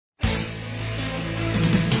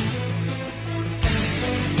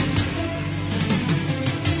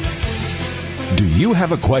you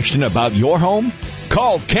have a question about your home?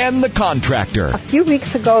 Call Ken the Contractor. A few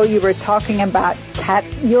weeks ago, you were talking about cat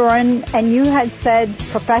urine, and you had said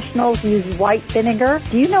professionals use white vinegar.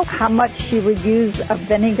 Do you know how much you would use of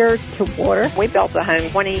vinegar to water? We built a home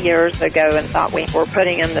 20 years ago and thought we were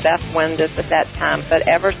putting in the best windows at that time, but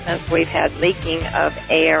ever since we've had leaking of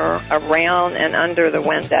air around and under the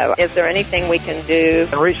window. Is there anything we can do?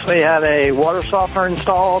 I recently had a water softener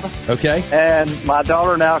installed. Okay. And my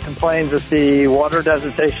daughter now complains that the water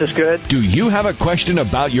doesn't taste as good. Do you have a question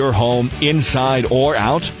about your home, inside or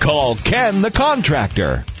out? Call Ken the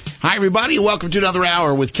Contractor. Hi, everybody. Welcome to another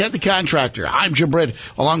hour with Ken the Contractor. I'm Jim Britt,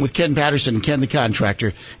 along with Ken Patterson and Ken the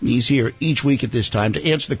Contractor. And he's here each week at this time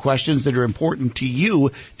to answer the questions that are important to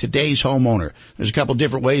you, today's homeowner. There's a couple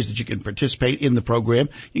different ways that you can participate in the program.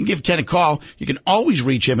 You can give Ken a call. You can always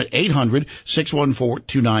reach him at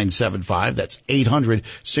 800-614-2975. That's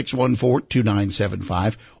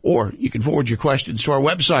 800-614-2975. Or you can forward your questions to our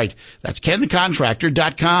website. That's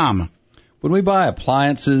kenthecontractor.com. When we buy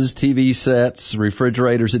appliances, TV sets,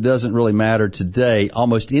 refrigerators, it doesn't really matter today.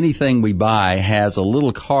 Almost anything we buy has a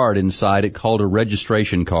little card inside it called a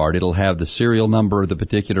registration card. It'll have the serial number of the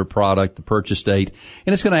particular product, the purchase date,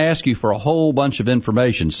 and it's going to ask you for a whole bunch of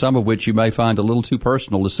information, some of which you may find a little too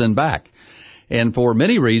personal to send back. And for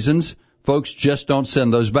many reasons, folks just don't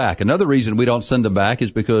send those back. Another reason we don't send them back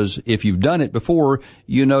is because if you've done it before,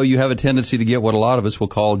 you know you have a tendency to get what a lot of us will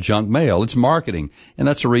call junk mail. It's marketing, and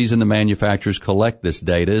that's the reason the manufacturers collect this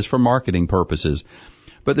data is for marketing purposes.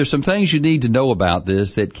 But there's some things you need to know about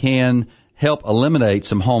this that can help eliminate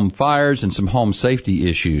some home fires and some home safety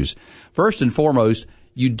issues. First and foremost,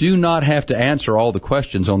 you do not have to answer all the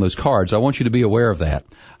questions on those cards. I want you to be aware of that.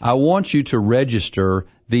 I want you to register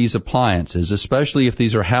these appliances, especially if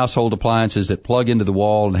these are household appliances that plug into the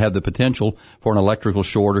wall and have the potential for an electrical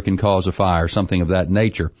short or can cause a fire, something of that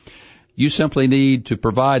nature. You simply need to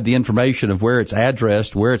provide the information of where it's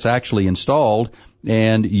addressed, where it's actually installed,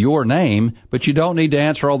 and your name, but you don't need to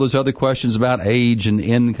answer all those other questions about age and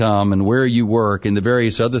income and where you work and the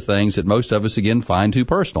various other things that most of us, again, find too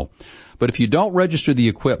personal. But if you don't register the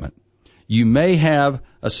equipment, you may have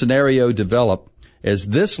a scenario develop as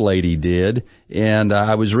this lady did, and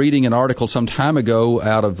I was reading an article some time ago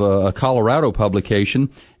out of a Colorado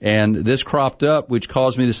publication, and this cropped up, which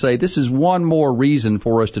caused me to say this is one more reason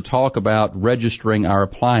for us to talk about registering our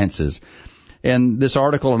appliances. And this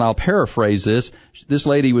article, and I'll paraphrase this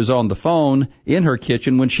lady was on the phone in her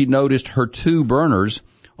kitchen when she noticed her two burners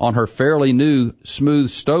on her fairly new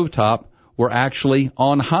smooth stovetop were actually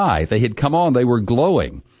on high. They had come on, they were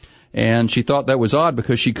glowing. And she thought that was odd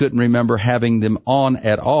because she couldn't remember having them on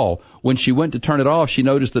at all. When she went to turn it off, she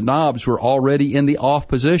noticed the knobs were already in the off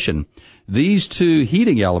position. These two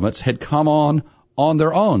heating elements had come on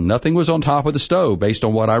their own. Nothing was on top of the stove based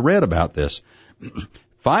on what I read about this.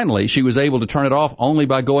 Finally, she was able to turn it off only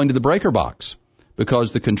by going to the breaker box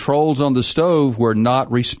because the controls on the stove were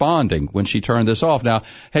not responding when she turned this off. Now,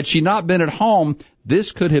 had she not been at home,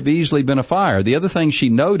 this could have easily been a fire. The other thing she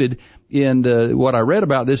noted in what I read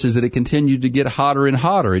about this is that it continued to get hotter and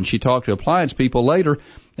hotter, and she talked to appliance people later,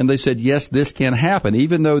 and they said, yes, this can happen.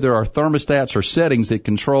 Even though there are thermostats or settings that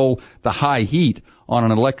control the high heat on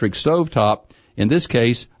an electric stovetop, in this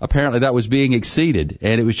case, apparently that was being exceeded,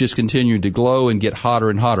 and it was just continuing to glow and get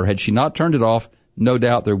hotter and hotter. Had she not turned it off, no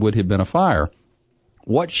doubt there would have been a fire.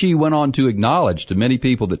 What she went on to acknowledge to many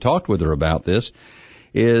people that talked with her about this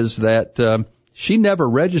is that she never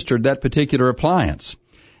registered that particular appliance.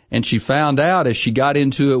 And she found out as she got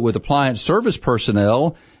into it with appliance service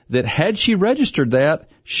personnel that had she registered that,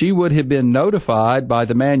 she would have been notified by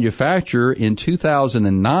the manufacturer in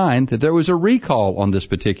 2009 that there was a recall on this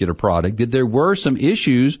particular product, that there were some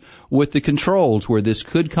issues with the controls where this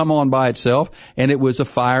could come on by itself, and it was a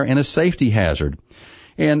fire and a safety hazard.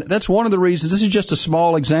 And that's one of the reasons. This is just a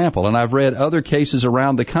small example, and I've read other cases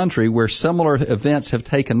around the country where similar events have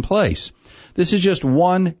taken place. This is just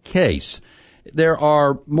one case. There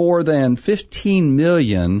are more than 15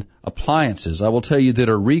 million appliances, I will tell you, that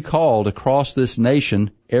are recalled across this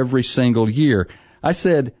nation every single year. I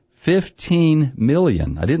said 15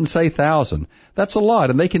 million. I didn't say 1,000. That's a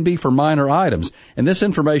lot, and they can be for minor items. And this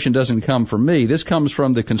information doesn't come from me. This comes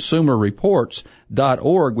from the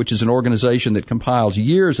consumerreports.org, which is an organization that compiles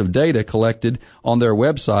years of data collected on their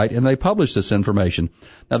website, and they publish this information.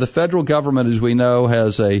 Now, the federal government, as we know,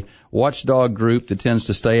 has a watchdog group that tends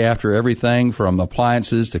to stay after everything from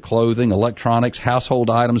appliances to clothing, electronics,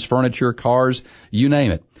 household items, furniture, cars, you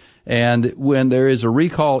name it. And when there is a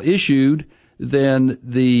recall issued, then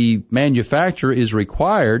the manufacturer is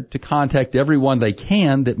required to contact everyone they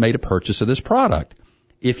can that made a purchase of this product.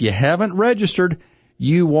 If you haven't registered,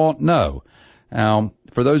 you won't know. Now,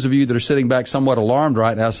 for those of you that are sitting back somewhat alarmed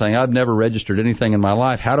right now saying, I've never registered anything in my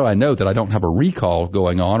life, how do I know that I don't have a recall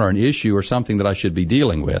going on or an issue or something that I should be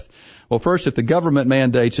dealing with? Well, first, if the government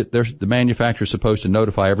mandates it, the manufacturer is supposed to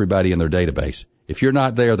notify everybody in their database. If you're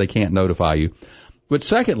not there, they can't notify you. But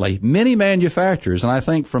secondly, many manufacturers, and I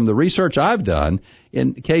think from the research I've done,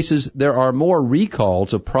 in cases there are more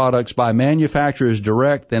recalls of products by manufacturers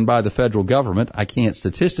direct than by the federal government. I can't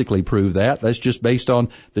statistically prove that. That's just based on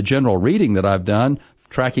the general reading that I've done,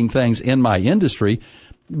 tracking things in my industry.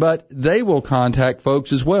 But they will contact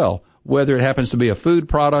folks as well, whether it happens to be a food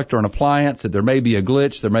product or an appliance, that there may be a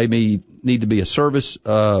glitch, there may need to be a service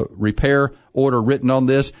repair order written on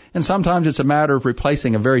this, and sometimes it's a matter of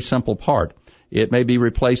replacing a very simple part. It may be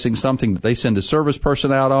replacing something that they send a service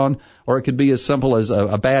person out on, or it could be as simple as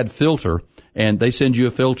a bad filter, and they send you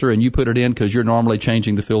a filter and you put it in because you're normally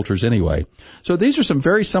changing the filters anyway. So these are some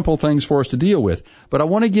very simple things for us to deal with. But I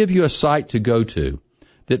want to give you a site to go to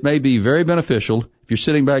that may be very beneficial if you're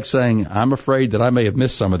sitting back saying, I'm afraid that I may have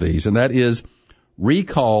missed some of these, and that is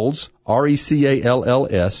recalls,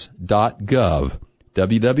 recalls.gov,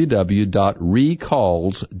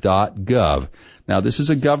 www.recalls.gov. Now, this is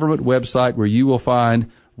a government website where you will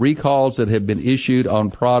find recalls that have been issued on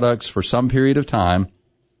products for some period of time,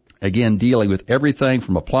 again, dealing with everything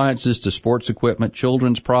from appliances to sports equipment,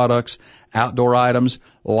 children's products, outdoor items,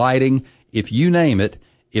 lighting. If you name it,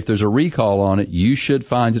 if there's a recall on it, you should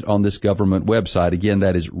find it on this government website. Again,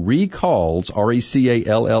 that is recalls,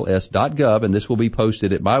 recalls.gov, and this will be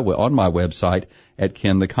posted on my website at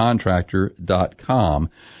kenthecontractor.com.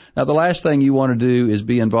 Now, the last thing you want to do is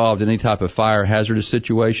be involved in any type of fire hazardous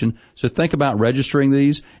situation. So think about registering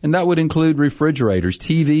these, and that would include refrigerators,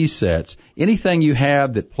 TV sets, anything you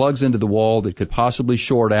have that plugs into the wall that could possibly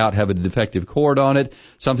short out, have a defective cord on it,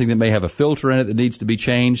 something that may have a filter in it that needs to be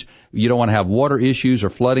changed. You don't want to have water issues or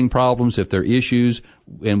flooding problems if there are issues,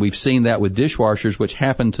 and we've seen that with dishwashers, which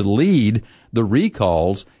happen to lead the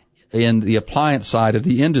recalls in the appliance side of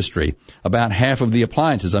the industry. About half of the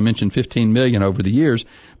appliances, I mentioned 15 million over the years,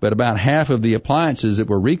 but about half of the appliances that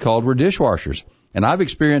were recalled were dishwashers. And I've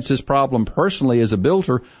experienced this problem personally as a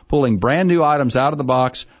builder, pulling brand new items out of the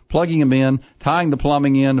box, plugging them in, tying the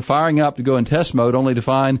plumbing in, firing up to go in test mode, only to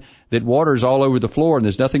find that water's all over the floor and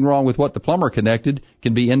there's nothing wrong with what the plumber connected. It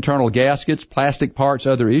can be internal gaskets, plastic parts,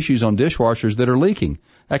 other issues on dishwashers that are leaking.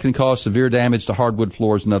 That can cause severe damage to hardwood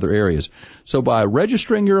floors and other areas. So by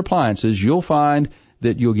registering your appliances, you'll find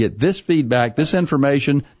that you'll get this feedback, this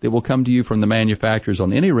information that will come to you from the manufacturers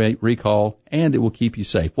on any recall, and it will keep you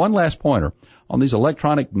safe. One last pointer. On these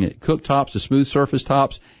electronic cooktops, the smooth surface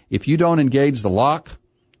tops, if you don't engage the lock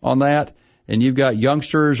on that, and you've got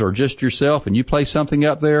youngsters or just yourself, and you place something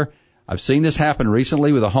up there, I've seen this happen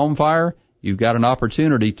recently with a home fire. You've got an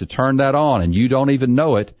opportunity to turn that on, and you don't even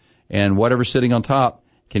know it, and whatever's sitting on top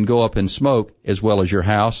can go up in smoke as well as your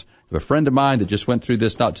house. I have a friend of mine that just went through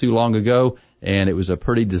this not too long ago, and it was a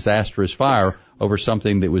pretty disastrous fire over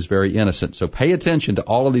something that was very innocent. So pay attention to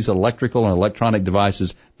all of these electrical and electronic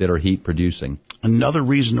devices that are heat producing. Another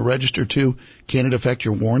reason to register, too, can it affect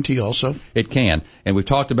your warranty also? It can. And we've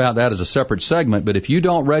talked about that as a separate segment. But if you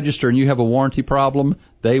don't register and you have a warranty problem,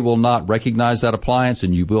 they will not recognize that appliance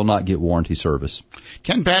and you will not get warranty service.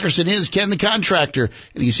 Ken Patterson is Ken the Contractor,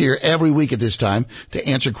 and he's here every week at this time to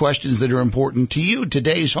answer questions that are important to you,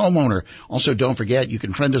 today's homeowner. Also, don't forget, you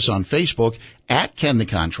can friend us on Facebook at Ken the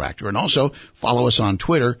Contractor, and also follow us on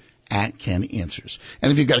Twitter at Ken Answers.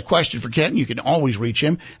 And if you've got a question for Ken, you can always reach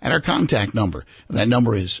him at our contact number. That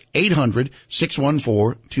number is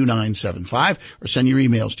 800-614-2975, or send your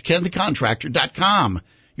emails to kenthecontractor.com.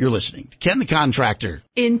 You're listening to Ken the Contractor.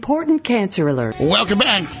 Important cancer alert. Welcome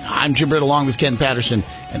back. I'm Jim Britt along with Ken Patterson,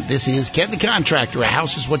 and this is Ken the Contractor. A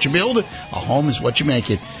house is what you build, a home is what you make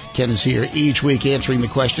it. Ken is here each week answering the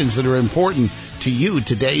questions that are important to you,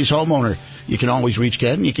 today's homeowner. You can always reach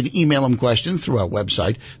Ken. You can email him questions through our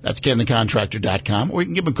website. That's kenthecontractor.com. Or you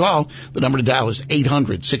can give him a call. The number to dial is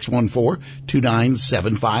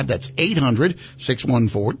 800-614-2975. That's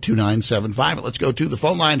 800-614-2975. Let's go to the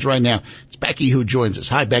phone lines right now. It's Becky who joins us.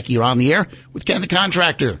 Hi, Becky. You're on the air with Ken the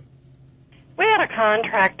Contractor. We had a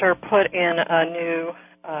contractor put in a new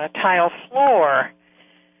tile floor,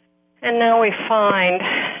 and now we find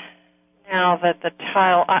now that the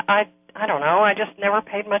tile, I don't know, I just never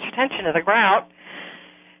paid much attention to the grout.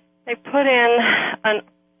 They put in an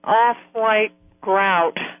off-white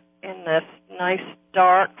grout in this nice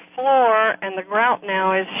dark floor, and the grout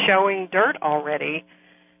now is showing dirt already.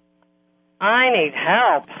 I need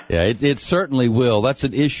help. Yeah, it certainly will. That's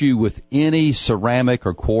an issue with any ceramic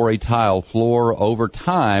or quarry tile floor. Over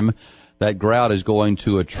time, that grout is going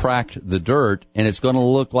to attract the dirt, and it's going to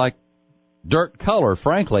look like dirt color,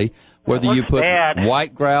 frankly, whether you put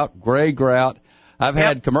white grout, gray grout. I've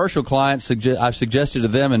had commercial clients I've suggested to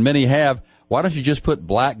them, and many have, why don't you just put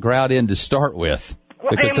black grout in to start with?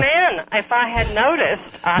 Well, amen. If I had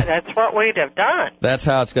noticed, that's what we'd have done. That's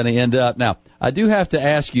how it's going to end up. Now, I do have to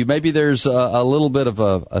ask you, maybe there's a little bit of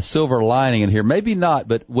a silver lining in here. Maybe not,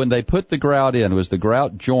 but when they put the grout in, was the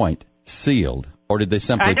grout joint sealed, or did they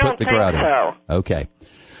simply put the grout in? I don't think so. Okay.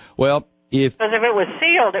 Well, because if it was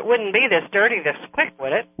sealed, it wouldn't be this dirty this quick,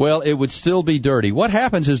 would it? Well, it would still be dirty. What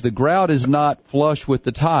happens is the grout is not flush with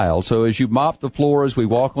the tile. So as you mop the floor, as we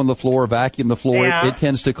walk on the floor, vacuum the floor, it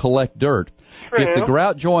tends to collect dirt. True. If the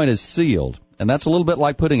grout joint is sealed, and that's a little bit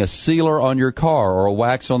like putting a sealer on your car or a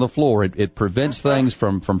wax on the floor, it prevents things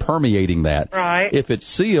from permeating that. Right. If it's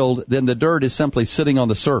sealed, then the dirt is simply sitting on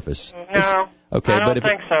the surface. No, okay, I don't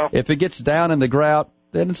think so. If it gets down in the grout,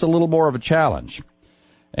 then it's a little more of a challenge.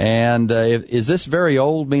 And is this very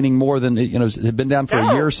old, meaning more than, has it been down for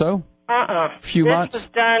a year or so? Few months? This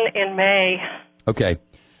was done in May. Okay.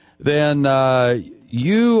 Then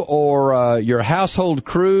you or your household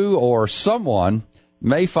crew or someone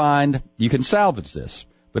may find you can salvage this.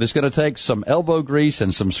 But it's going to take some elbow grease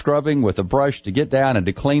and some scrubbing with a brush to get down and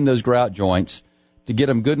to clean those grout joints, to get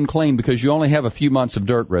them good and clean, because you only have a few months of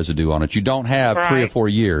dirt residue on it. You don't have 3 or 4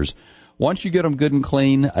 years. Once you get them good and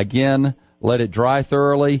clean, again, let it dry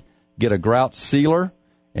thoroughly, get a grout sealer,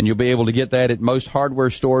 and you'll be able to get that at most hardware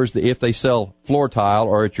stores if they sell floor tile,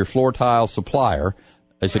 or at your floor tile supplier.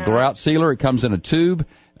 It's a grout sealer. It comes in a tube.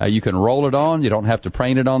 You can roll it on. You don't have to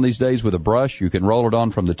paint it on these days with a brush. You can roll it on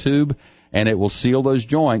from the tube, and it will seal those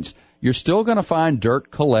joints. You're still going to find dirt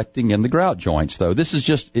collecting in the grout joints, though. This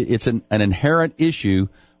is it's an inherent issue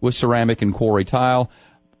with ceramic and quarry tile,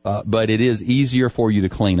 but it is easier for you to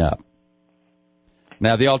clean up.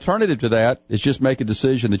 Now, the alternative to that is just make a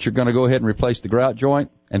decision that you're going to go ahead and replace the grout joint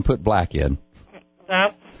and put black in.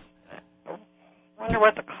 I wonder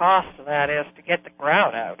what the cost of that is to get the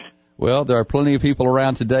grout out. Well, there are plenty of people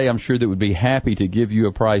around today, I'm sure, that would be happy to give you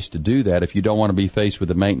a price to do that if you don't want to be faced with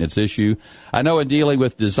a maintenance issue. I know in dealing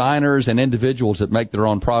with designers and individuals that make their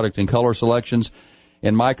own product and color selections,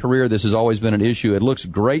 in my career, this has always been an issue. It looks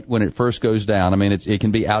great when it first goes down. I mean, it can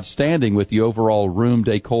be outstanding with the overall room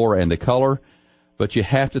decor and the color, but you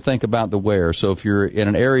have to think about the wear. So if you're in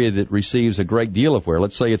an area that receives a great deal of wear,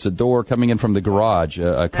 let's say it's a door coming in from the garage,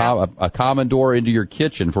 a common door into your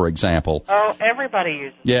kitchen, for example. Oh, everybody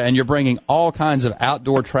uses it. Yeah, and you're bringing all kinds of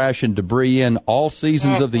outdoor trash and debris in all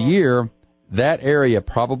seasons of the year, that area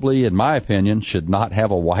probably, in my opinion, should not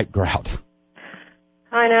have a white grout.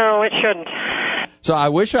 I know, it shouldn't. So I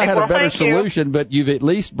wish I had a better solution, but you've at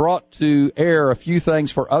least brought to air a few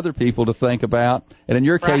things for other people to think about. And in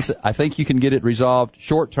your case, I think you can get it resolved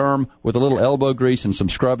short term with a little elbow grease and some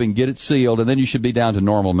scrubbing, get it sealed, and then you should be down to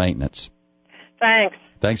normal maintenance. Thanks.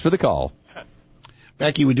 Thanks for the call.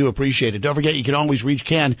 Becky, we do appreciate it. Don't forget, you can always reach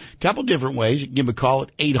Ken a couple different ways. You can give him a call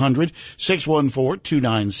at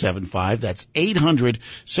 800-614-2975. That's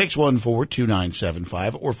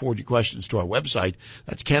 800-614-2975. Or forward your questions to our website.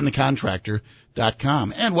 That's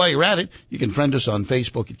KenTheContractor.com. And while you're at it, you can friend us on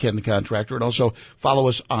Facebook at Ken the Contractor, and also follow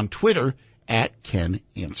us on Twitter at Ken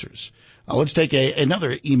Answers. Let's take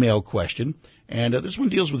another email question. And this one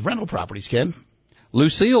deals with rental properties, Ken.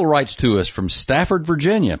 Lucille writes to us from Stafford,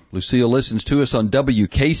 Virginia. Lucille listens to us on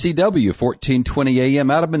WKCW 1420 AM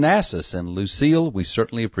out of Manassas. And Lucille, we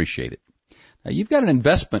certainly appreciate it. Now, you've got an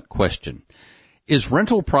investment question. Is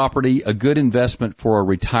rental property a good investment for a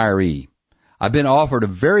retiree? I've been offered a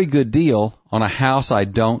very good deal on a house I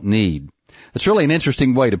don't need. It's really an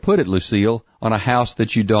interesting way to put it, Lucille, on a house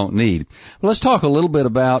that you don't need. But let's talk a little bit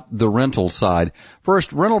about the rental side.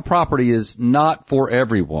 First, rental property is not for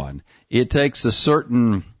everyone. It takes a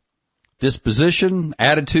certain disposition,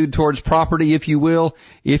 attitude towards property, if you will,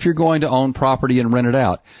 if you're going to own property and rent it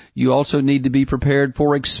out. You also need to be prepared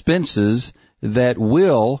for expenses that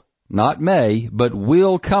will, not may, but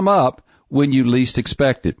will come up when you least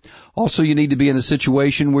expect it. Also, you need to be in a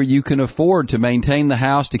situation where you can afford to maintain the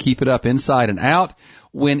house, to keep it up inside and out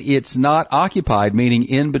when it's not occupied, meaning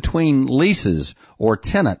in between leases or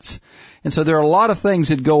tenants. And so there are a lot of things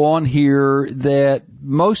that go on here that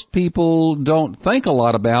most people don't think a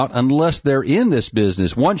lot about unless they're in this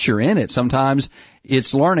business. Once you're in it, sometimes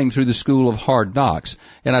it's learning through the school of hard knocks.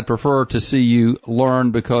 And I'd prefer to see you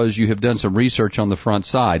learn because you have done some research on the front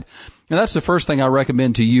side. And that's the first thing I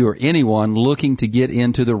recommend to you or anyone looking to get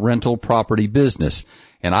into the rental property business.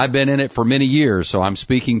 And I've been in it for many years, so I'm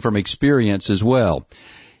speaking from experience as well.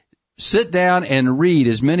 Sit down and read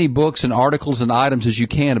as many books and articles and items as you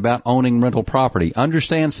can about owning rental property.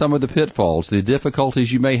 Understand some of the pitfalls, the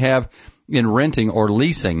difficulties you may have in renting or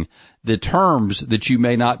leasing, the terms that you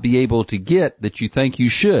may not be able to get that you think you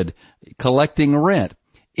should, collecting rent,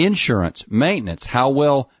 insurance, maintenance, how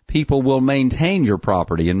well people will maintain your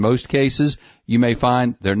property. In most cases, you may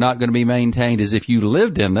find they're not going to be maintained as if you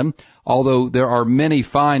lived in them, although there are many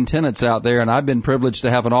fine tenants out there, and I've been privileged to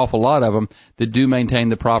have an awful lot of them that do maintain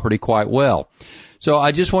the property quite well. So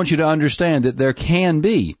I just want you to understand that there can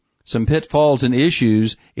be some pitfalls and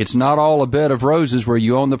issues. It's not all a bed of roses where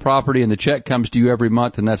you own the property and the check comes to you every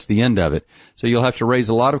month and that's the end of it. So you'll have to raise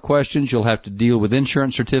a lot of questions. You'll have to deal with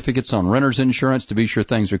insurance certificates on renter's insurance to be sure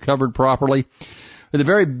things are covered properly. But the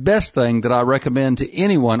very best thing that I recommend to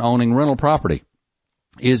anyone owning rental property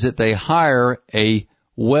is that they hire a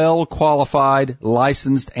well-qualified,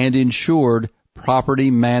 licensed, and insured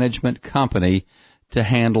property management company to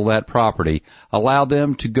handle that property. Allow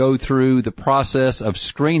them to go through the process of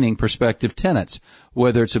screening prospective tenants,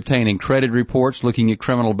 whether it's obtaining credit reports, looking at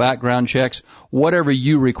criminal background checks, whatever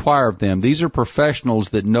you require of them. These are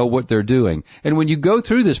professionals that know what they're doing. And when you go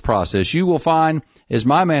through this process, you will find, as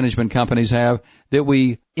my management companies have, that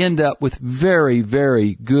we end up with very,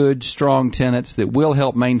 very good, strong tenants that will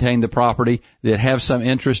help maintain the property, that have some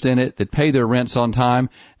interest in it, that pay their rents on time.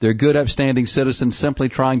 They're good, upstanding citizens simply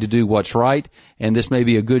trying to do what's right, and this may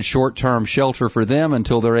be a good short-term shelter for them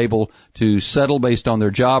until they're able to settle based on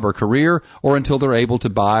their job or career, or until they're able to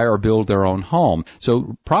buy or build their own home.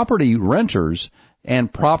 So property renters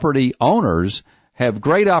and property owners have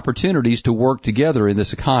great opportunities to work together in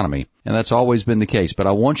this economy, and that's always been the case. But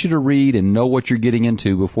I want you to read and know what you're getting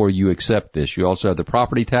into before you accept this. You also have the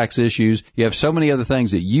property tax issues. You have so many other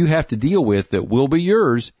things that you have to deal with that will be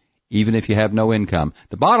yours even if you have no income.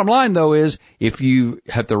 The bottom line, though, is if you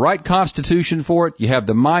have the right constitution for it, you have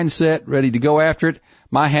the mindset ready to go after it,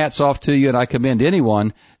 my hat's off to you, and I commend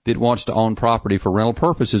anyone that wants to own property for rental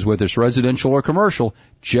purposes, whether it's residential or commercial.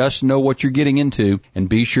 Just know what you're getting into and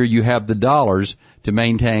be sure you have the dollars to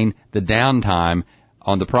maintain the downtime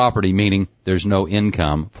on the property, meaning there's no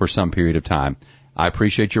income for some period of time. I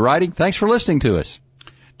appreciate your writing. Thanks for listening to us.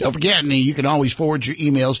 Don't forget, you can always forward your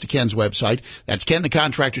emails to Ken's website. That's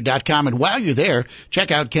KenTheContractor.com. And while you're there, check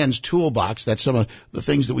out Ken's toolbox. That's some of the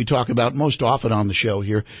things that we talk about most often on the show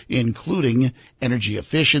here, including energy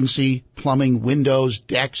efficiency, plumbing, windows,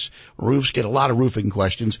 decks, roofs. Get a lot of roofing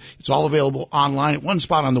questions. It's all available online at one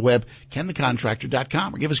spot on the web,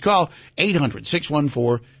 KenTheContractor.com. Or give us a call,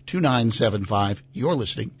 800-614-2975. You're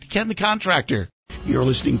listening to Ken the Contractor. You're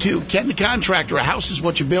listening to Ken the Contractor. A house is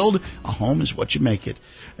what you build. A home is what you make it.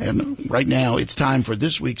 And right now, it's time for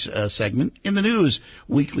this week's segment, In the News.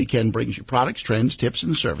 Weekly, Ken brings you products, trends, tips,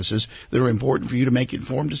 and services that are important for you to make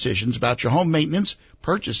informed decisions about your home maintenance,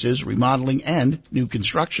 purchases, remodeling, and new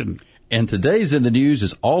construction. And today's In the News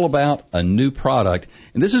is all about a new product.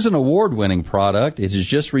 And this is an award-winning product. It has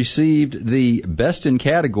just received the Best in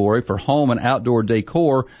Category for Home and Outdoor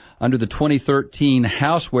Decor under the 2013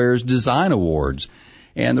 Housewares Design Awards.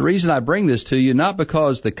 And the reason I bring this to you, not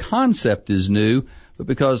because the concept is new, but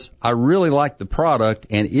because I really like the product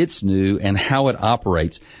and it's new and how it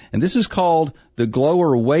operates. And this is called the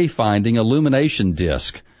Glower Wayfinding Illumination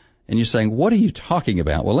Disc. And you're saying, what are you talking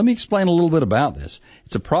about? Well, let me explain a little bit about this.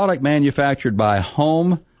 It's a product manufactured by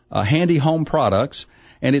Handy Home Products,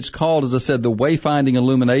 and it's called, as I said, the Wayfinding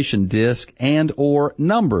Illumination Disc and or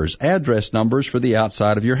numbers, address numbers for the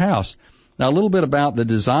outside of your house. Now, a little bit about the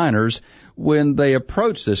designers. When they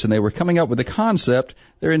approached this and they were coming up with the concept,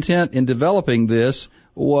 their intent in developing this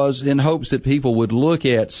was in hopes that people would look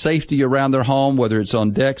at safety around their home, whether it's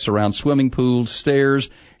on decks, around swimming pools, stairs,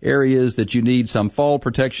 areas that you need some fall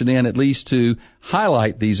protection in, at least to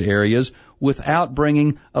highlight these areas without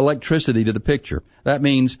bringing electricity to the picture. That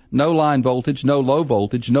means no line voltage, no low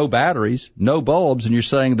voltage, no batteries, no bulbs, and you're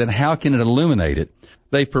saying, then how can it illuminate it?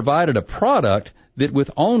 They've provided a product that with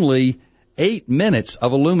only 8 minutes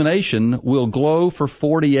of illumination will glow for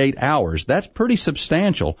 48 hours. That's pretty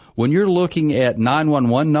substantial. When you're looking at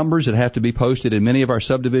 911 numbers that have to be posted in many of our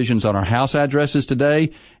subdivisions on our house addresses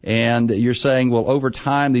today, and you're saying, well, over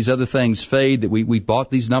time these other things fade, that we bought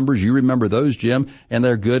these numbers, you remember those, Jim, and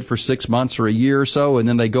they're good for 6 months or a year or so, and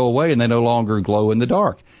then they go away and they no longer glow in the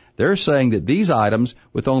dark. They're saying that these items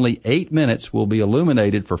with only 8 minutes will be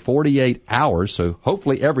illuminated for 48 hours. So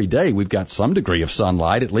hopefully every day we've got some degree of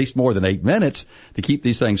sunlight, at least more than 8 minutes, to keep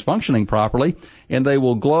these things functioning properly. And they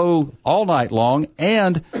will glow all night long,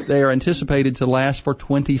 and they are anticipated to last for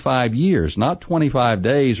 25 years, not 25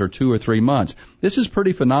 days or 2 or 3 months. This is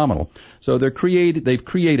pretty phenomenal. So they've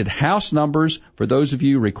created house numbers for those of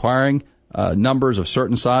you requiring numbers of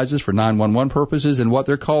certain sizes for 911 purposes, and what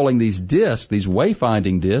they're calling these discs, these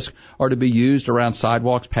wayfinding discs, are to be used around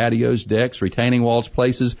sidewalks, patios, decks, retaining walls,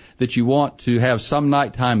 places that you want to have some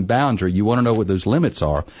nighttime boundary. You want to know what those limits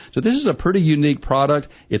are. So this is a pretty unique product.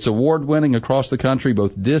 It's award-winning across the country,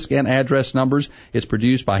 both disc and address numbers. It's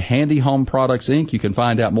produced by Handy Home Products, Inc. You can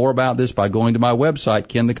find out more about this by going to my website,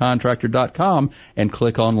 kenthecontractor.com, and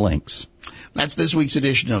click on links. That's this week's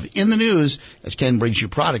edition of In the News, as Ken brings you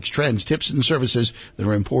products, trends, tips, and services that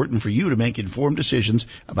are important for you to make informed decisions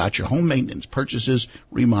about your home maintenance, purchases,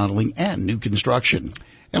 remodeling, and new construction.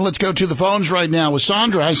 And let's go to the phones right now with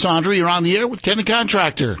Sandra. Hi, Sandra. You're on the air with Ken the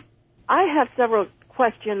Contractor. I have several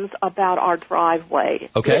questions about our driveway.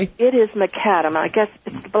 Okay. It is macadam. I guess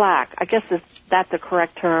it's black. I guess that's the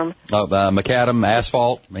correct term. Macadam,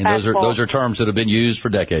 asphalt. I mean, Asphalt. those are terms that have been used for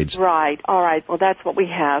decades. Right. All right. Well, that's what we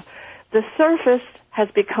have. The surface has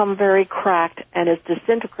become very cracked and is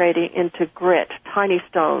disintegrating into grit, tiny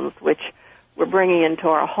stones, which we're bringing into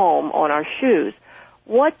our home on our shoes.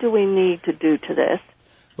 What do we need to do to this?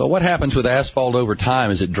 Well, what happens with asphalt over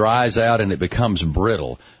time is it dries out and it becomes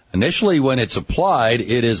brittle. Initially, when it's applied,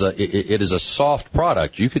 it is a soft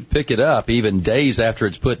product. You could pick it up even days after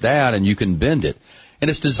it's put down and you can bend it. And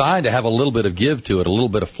it's designed to have a little bit of give to it, a little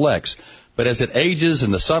bit of flex. But as it ages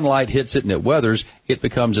and the sunlight hits it and it weathers, it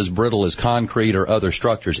becomes as brittle as concrete or other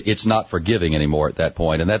structures. It's not forgiving anymore at that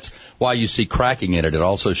point. And that's why you see cracking in it. It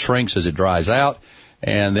also shrinks as it dries out,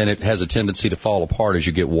 and then it has a tendency to fall apart as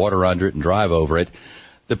you get water under it and drive over it.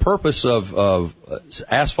 The purpose of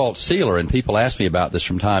asphalt sealer, and people ask me about this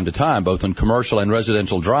from time to time, both on commercial and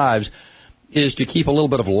residential drives, is to keep a little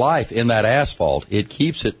bit of life in that asphalt. It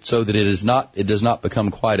keeps it so that it does not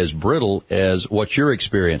become quite as brittle as what you're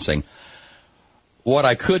experiencing. What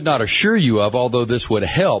I could not assure you of, although this would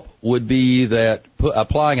help, would be that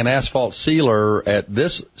applying an asphalt sealer at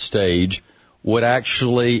this stage would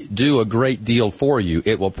actually do a great deal for you.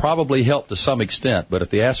 It will probably help to some extent, but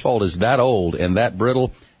if the asphalt is that old and that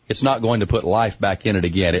brittle, it's not going to put life back in it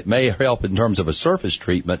again. It may help in terms of a surface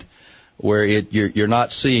treatment where you're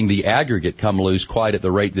not seeing the aggregate come loose quite at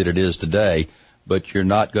the rate that it is today, but you're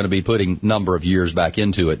not going to be putting number of years back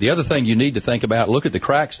into it. The other thing you need to think about, look at the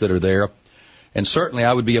cracks that are there. And certainly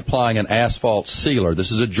I would be applying an asphalt sealer.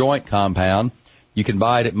 This is a joint compound. You can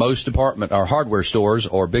buy it at most department or hardware stores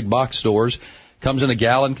or big box stores. Comes in a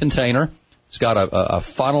gallon container. It's got a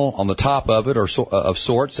funnel on the top of it of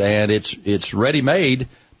sorts, and it's ready made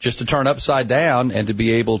just to turn upside down and to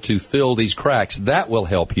be able to fill these cracks. That will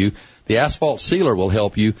help you. The asphalt sealer will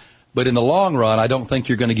help you. But in the long run, I don't think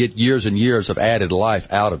you're going to get years and years of added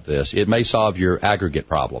life out of this. It may solve your aggregate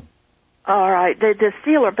problem. All right, the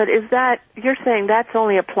sealer, but you're saying that's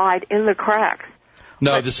only applied in the cracks?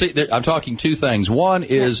 No, I'm talking two things. One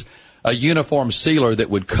is a uniform sealer that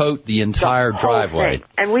would coat the entire driveway. Thing.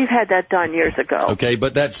 And we've had that done years ago. Okay,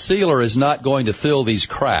 but that sealer is not going to fill these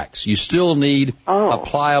cracks. You still need a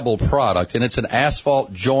pliable product, and it's an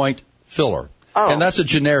asphalt joint filler. And that's a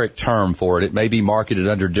generic term for it. It may be marketed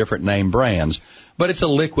under different name brands, but it's a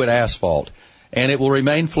liquid asphalt. And it will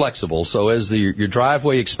remain flexible, so as your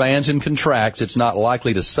driveway expands and contracts, it's not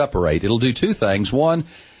likely to separate. It'll do two things. One,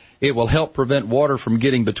 it will help prevent water from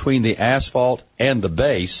getting between the asphalt and the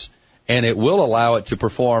base, and it will allow it to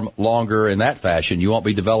perform longer in that fashion. You won't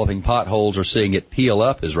be developing potholes or seeing it peel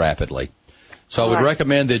up as rapidly. So I would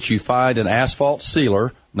recommend that you find an asphalt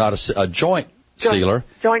sealer, not a joint sealer.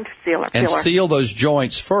 Joint sealer. And seal those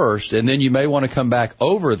joints first, and then you may want to come back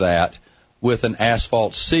over that with an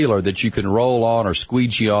asphalt sealer that you can roll on or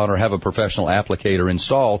squeegee on or have a professional applicator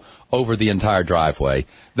install over the entire driveway.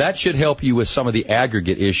 That should help you with some of the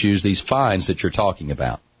aggregate issues, these fines that you're talking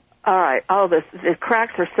about. All right. The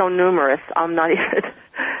cracks are so numerous, I'm not even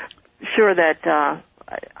sure that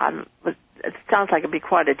it sounds like it'd be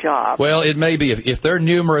quite a job. Well, it may be. If they're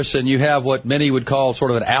numerous and you have what many would call sort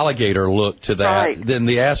of an alligator look to that, then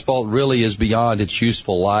the asphalt really is beyond its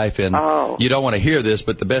useful life, and you don't want to hear this,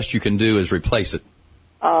 but the best you can do is replace it.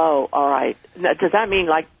 Oh, all right. Now, does that mean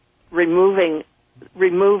like removing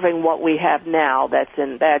what we have now that's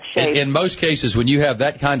in bad shape? In most cases, when you have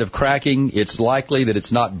that kind of cracking, it's likely that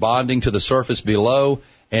it's not bonding to the surface below,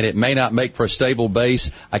 and it may not make for a stable base.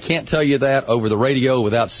 I can't tell you that over the radio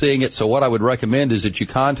without seeing it, so what I would recommend is that you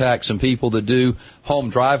contact some people that do home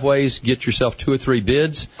driveways, get yourself 2 or 3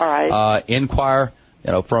 bids, all right. Inquire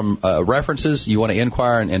from references. You want to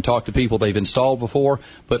inquire and talk to people they've installed before,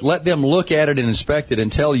 but let them look at it and inspect it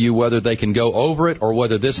and tell you whether they can go over it or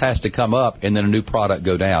whether this has to come up and then a new product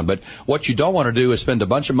go down. But what you don't want to do is spend a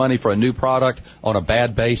bunch of money for a new product on a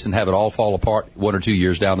bad base and have it all fall apart 1 or 2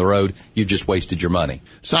 years down the road. You've just wasted your money.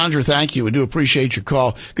 Sandra, thank you. We do appreciate your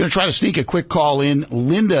call. Going to try to sneak a quick call in.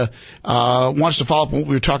 Linda wants to follow up on what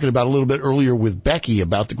we were talking about a little bit earlier with Becky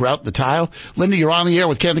about the grout and the tile. Linda, you're on the air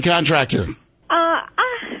with Ken the Contractor. I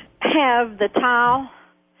have the tile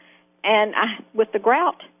and with the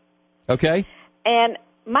grout. Okay. And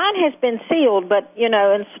mine has been sealed, but, in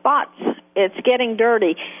spots it's getting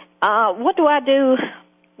dirty. What do I do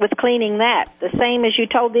with cleaning that? The same as you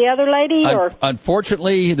told the other lady? Or?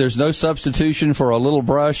 Unfortunately, there's no substitution for a little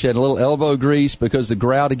brush and a little elbow grease because the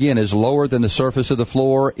grout, again, is lower than the surface of the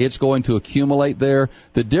floor. It's going to accumulate there.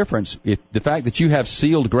 The difference, the fact that you have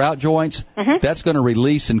sealed grout joints, that's going to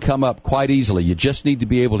release and come up quite easily. You just need to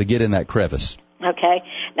be able to get in that crevice. Okay.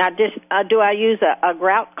 Now, do I use a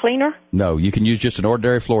grout cleaner? No, you can use just an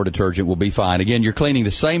ordinary floor detergent. Will be fine. Again, you're cleaning the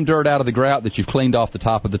same dirt out of the grout that you've cleaned off the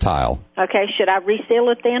top of the tile. Okay. Should I reseal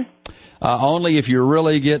it then? Only if you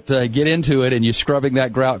really get into it and you're scrubbing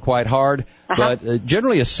that grout quite hard. But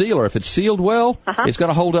generally a sealer, if it's sealed well, it's going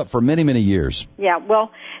to hold up for many, many years. Yeah.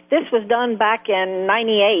 Well, this was done back in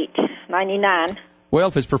 98, 99. Well,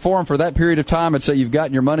 if it's performed for that period of time, I'd say you've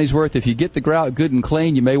gotten your money's worth. If you get the grout good and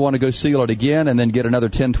clean, you may want to go seal it again and then get another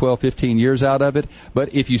 10, 12, 15 years out of it.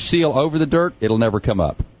 But if you seal over the dirt, it'll never come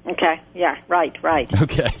up. Okay. Yeah. Right.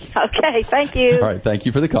 Okay. Okay. Thank you. All right. Thank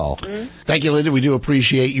you for the call. Thank you, Linda. We do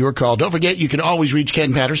appreciate your call. Don't forget, you can always reach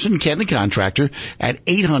Ken Patterson, Ken the Contractor, at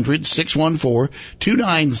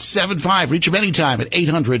 800-614-2975. Reach him anytime at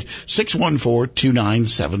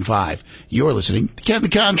 800-614-2975. You're listening to Ken the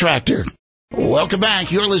Contractor. Welcome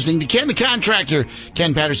back. You're listening to Ken the Contractor.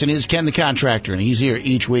 Ken Patterson is Ken the Contractor, and he's here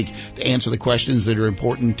each week to answer the questions that are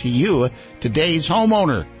important to you, today's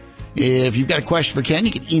homeowner. If you've got a question for Ken,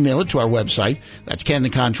 you can email it to our website. That's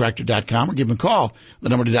kenthecontractor.com, or give him a call. The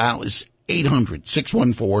number to dial is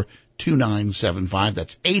 800-614-2975.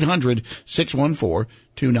 That's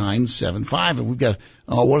 800-614-2975. And we've got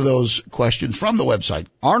one of those questions from the website.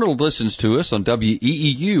 Arnold listens to us on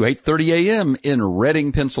WEEU 830 AM in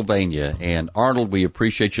Reading, Pennsylvania. And Arnold, we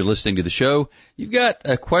appreciate you listening to the show. You've got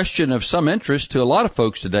a question of some interest to a lot of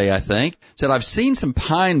folks today, I think. Said, I've seen some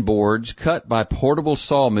pine boards cut by portable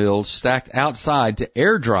sawmills stacked outside to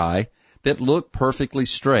air dry that look perfectly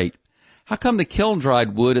straight. How come the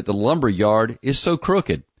kiln-dried wood at the lumber yard is so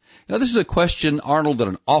crooked? Now, this is a question, Arnold, that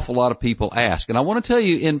an awful lot of people ask. And I want to tell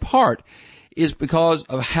you, in part, is because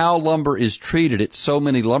of how lumber is treated at so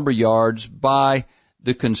many lumber yards by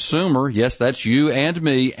the consumer, yes, that's you and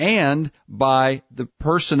me, and by the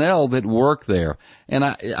personnel that work there. And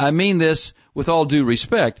I mean this with all due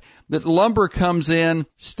respect, that lumber comes in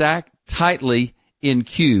stacked tightly in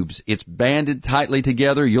cubes. It's banded tightly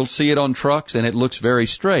together. You'll see it on trucks, and it looks very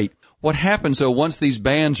straight. What happens, though, once these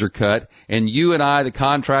bands are cut and you and I, the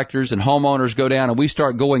contractors and homeowners, go down and we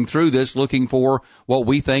start going through this looking for what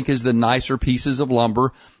we think is the nicer pieces of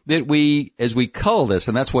lumber, that we, as we cull this,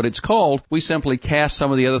 and that's what it's called, we simply cast some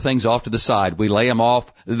of the other things off to the side. We lay them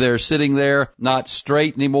off. They're sitting there not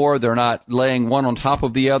straight anymore. They're not laying one on top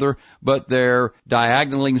of the other, but they're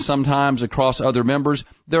diagonaling sometimes across other members.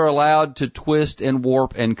 They're allowed to twist and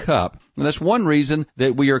warp and cup. And that's one reason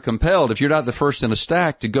that we are compelled, if you're not the first in a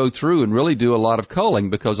stack, to go through and really do a lot of culling,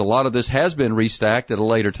 because a lot of this has been restacked at a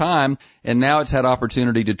later time, and now it's had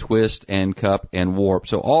opportunity to twist and cup and warp.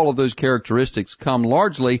 So all of those characteristics come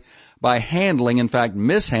largely by handling, in fact,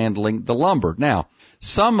 mishandling the lumber. Now,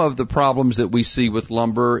 some of the problems that we see with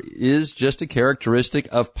lumber is just a characteristic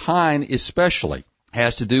of pine especially.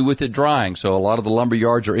 Has to do with it drying. So a lot of the lumber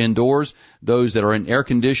yards are indoors. Those that are in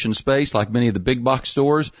air-conditioned space, like many of the big box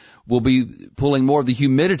stores, will be pulling more of the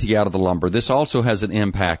humidity out of the lumber. This also has an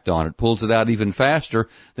impact on it. Pulls it out even faster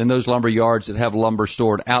than those lumber yards that have lumber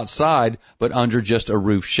stored outside but under just a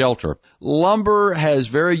roof shelter. Lumber has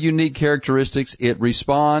very unique characteristics. It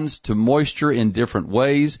responds to moisture in different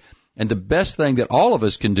ways. And the best thing that all of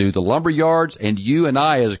us can do, the lumber yards and you and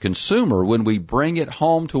I as a consumer, when we bring it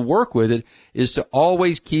home to work with it, is to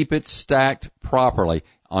always keep it stacked properly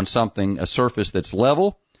on a surface that's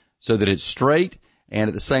level so that it's straight. And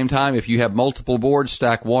at the same time, if you have multiple boards,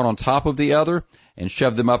 stack one on top of the other and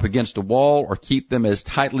shove them up against a wall, or keep them as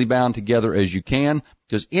tightly bound together as you can.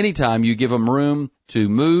 Because anytime you give them room to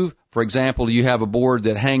move, for example, you have a board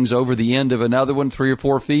that hangs over the end of another one 3 or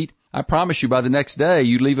 4 feet, I promise you by the next day,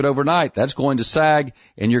 you leave it overnight, that's going to sag,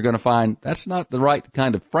 and you're going to find that's not the right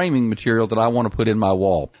kind of framing material that I want to put in my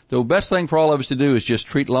wall. The best thing for all of us to do is just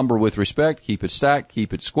treat lumber with respect, keep it stacked,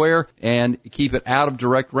 keep it square, and keep it out of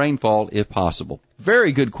direct rainfall if possible.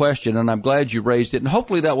 Very good question, and I'm glad you raised it, and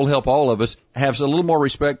hopefully that will help all of us have a little more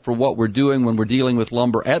respect for what we're doing when we're dealing with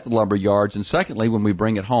lumber at the lumber yards, and secondly, when we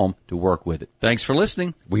bring it home to work with it. Thanks for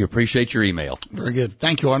listening. We appreciate your email. Very good.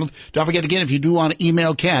 Thank you, Arnold. Don't forget, again, if you do want to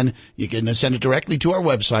email Ken, you can send it directly to our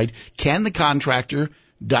website,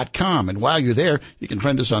 KenTheContractor.com. And while you're there, you can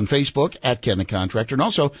friend us on Facebook at Ken the Contractor, and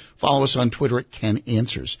also follow us on Twitter at Ken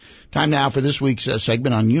Answers. Time now for this week's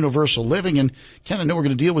segment on universal living. And Ken, I know we're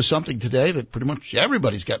going to deal with something today that pretty much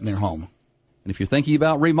everybody's got in their home. And if you're thinking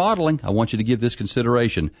about remodeling, I want you to give this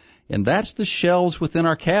consideration, and that's the shelves within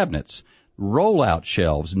our cabinets. Roll-out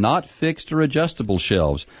shelves, not fixed or adjustable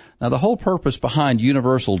shelves. Now, the whole purpose behind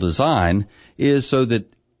universal design is so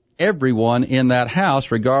that everyone in that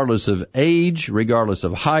house, regardless of age, regardless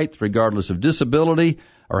of height, regardless of disability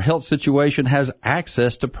or health situation, has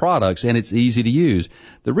access to products, and it's easy to use.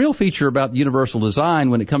 The real feature about universal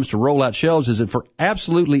design when it comes to rollout shelves is that for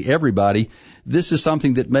absolutely everybody, this is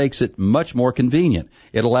something that makes it much more convenient.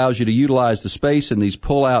 It allows you to utilize the space in these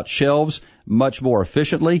pull-out shelves much more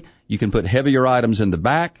efficiently. You can put heavier items in the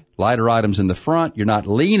back, lighter items in the front. You're not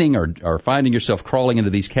leaning or finding yourself crawling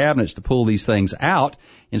into these cabinets to pull these things out.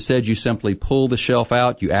 Instead, you simply pull the shelf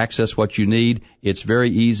out. You access what you need. It's very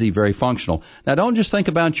easy, very functional. Now, don't just think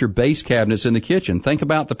about your base cabinets in the kitchen. Think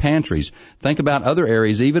about the pantries. Think about other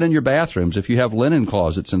areas, even in your bathrooms. If you have linen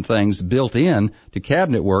closets and things built in to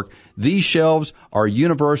cabinet work, these shelves are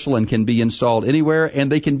universal and can be installed anywhere, and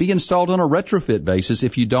they can be installed on a retrofit basis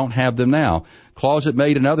if you don't have them now. Closet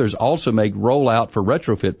Mate and others also make rollout for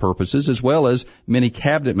retrofit purposes, as well as many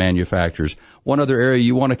cabinet manufacturers. One other area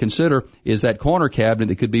you want to consider is that corner cabinet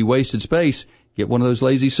that could be wasted space. Get one of those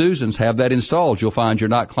Lazy Susans, have that installed. You'll find you're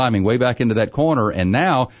not climbing way back into that corner, and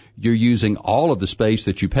now you're using all of the space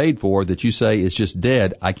that you paid for that you say is just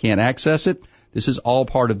dead. I can't access it. This is all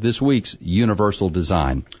part of this week's universal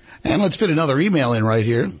design. And let's fit another email in right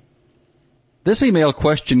here. This email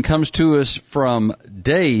question comes to us from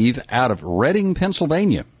Dave out of Reading,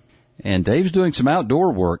 Pennsylvania. And Dave's doing some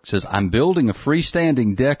outdoor work. Says, I'm building a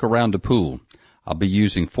freestanding deck around a pool. I'll be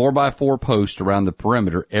using 4x4 posts around the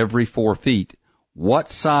perimeter every 4 feet. What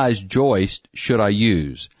size joist should I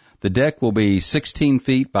use? The deck will be 16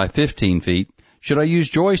 feet by 15 feet. Should I use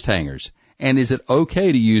joist hangers? And is it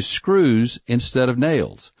okay to use screws instead of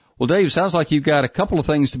nails? Well, Dave, sounds like you've got a couple of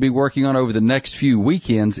things to be working on over the next few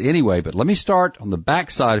weekends anyway, but let me start on the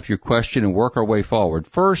back side of your question and work our way forward.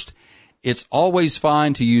 First, it's always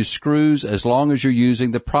fine to use screws as long as you're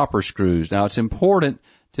using the proper screws. Now, it's important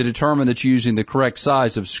to determine that you're using the correct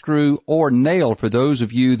size of screw or nail for those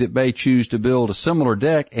of you that may choose to build a similar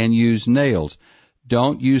deck and use nails.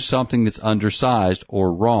 Don't use something that's undersized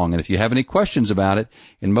or wrong. And if you have any questions about it,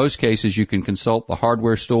 in most cases you can consult the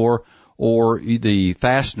hardware store or the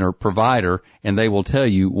fastener provider, and they will tell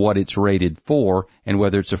you what it's rated for and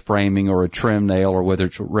whether it's a framing or a trim nail or whether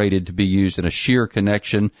it's rated to be used in a shear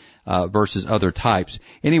connection versus other types.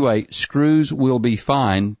 Anyway, screws will be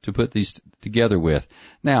fine to put these together with.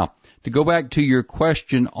 Now, to go back to your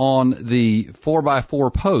question on the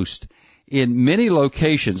 4x4 post, in many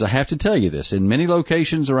locations, I have to tell you this, in many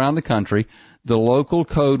locations around the country, the local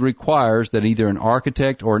code requires that either an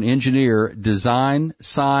architect or an engineer design,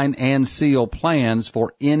 sign, and seal plans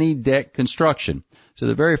for any deck construction. So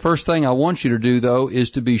the very first thing I want you to do, though,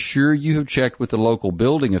 is to be sure you have checked with the local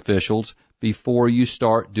building officials before you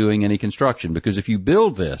start doing any construction. Because if you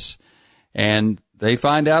build this and they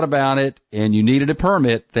find out about it and you needed a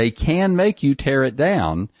permit, they can make you tear it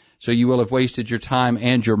down. So you will have wasted your time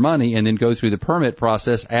and your money and then go through the permit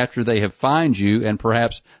process after they have fined you and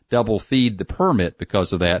perhaps double feed the permit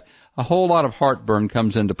because of that. A whole lot of heartburn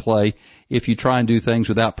comes into play if you try and do things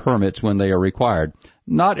without permits when they are required.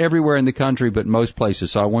 Not everywhere in the country, but most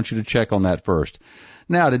places. So I want you to check on that first.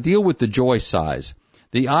 Now, to deal with the joist size,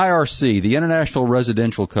 the IRC, the International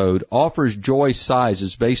Residential Code, offers joist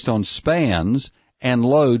sizes based on spans and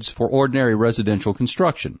loads for ordinary residential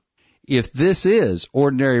construction. If this is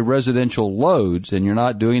ordinary residential loads and you're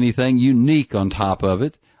not doing anything unique on top of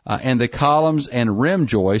it, and the columns and rim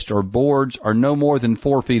joist or boards are no more than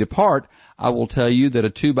 4 feet apart, I will tell you that a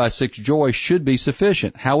 2x6 joist should be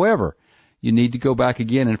sufficient. However, you need to go back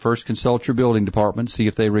again and first consult your building department, see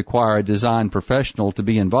if they require a design professional to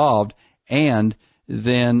be involved, and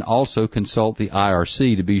then also consult the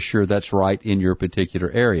IRC to be sure that's right in your particular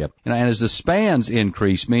area. And as the spans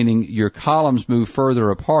increase, meaning your columns move further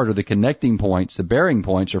apart, or the connecting points, the bearing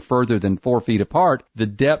points, are further than 4 feet apart, the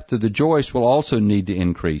depth of the joist will also need to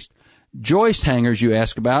increase. Joist hangers you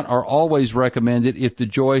ask about are always recommended if the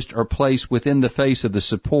joists are placed within the face of the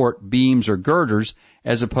support, beams, or girders,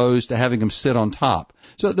 as opposed to having them sit on top.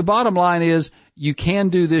 So the bottom line is you can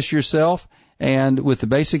do this yourself, and with the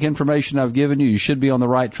basic information I've given you, you should be on the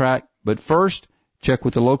right track. But first, check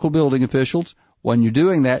with the local building officials. When you're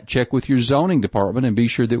doing that, check with your zoning department and be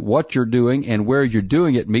sure that what you're doing and where you're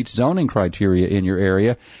doing it meets zoning criteria in your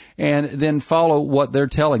area, and then follow what they're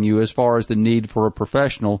telling you as far as the need for a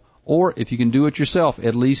professional. Or if you can do it yourself,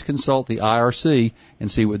 at least consult the IRC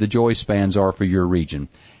and see what the joist spans are for your region.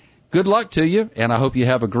 Good luck to you, and I hope you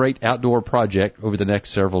have a great outdoor project over the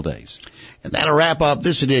next several days. And that'll wrap up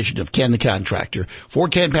this edition of Ken the Contractor. For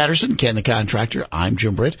Ken Patterson, Ken the Contractor, I'm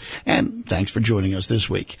Jim Britt, and thanks for joining us this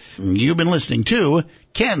week. You've been listening to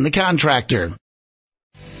Ken the Contractor.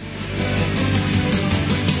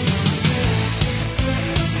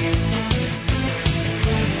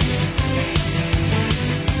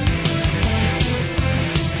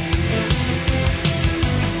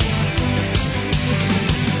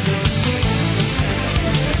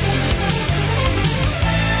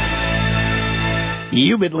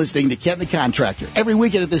 You've been listening to Ken the Contractor. Every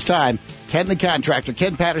weekend at this time, Ken the Contractor,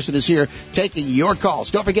 Ken Patterson, is here taking your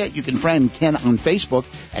calls. Don't forget, you can friend Ken on Facebook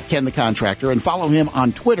at Ken the Contractor and follow him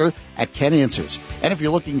on Twitter at Ken Answers. And if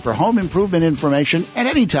you're looking for home improvement information at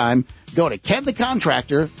any time, go to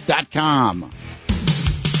KenTheContractor.com.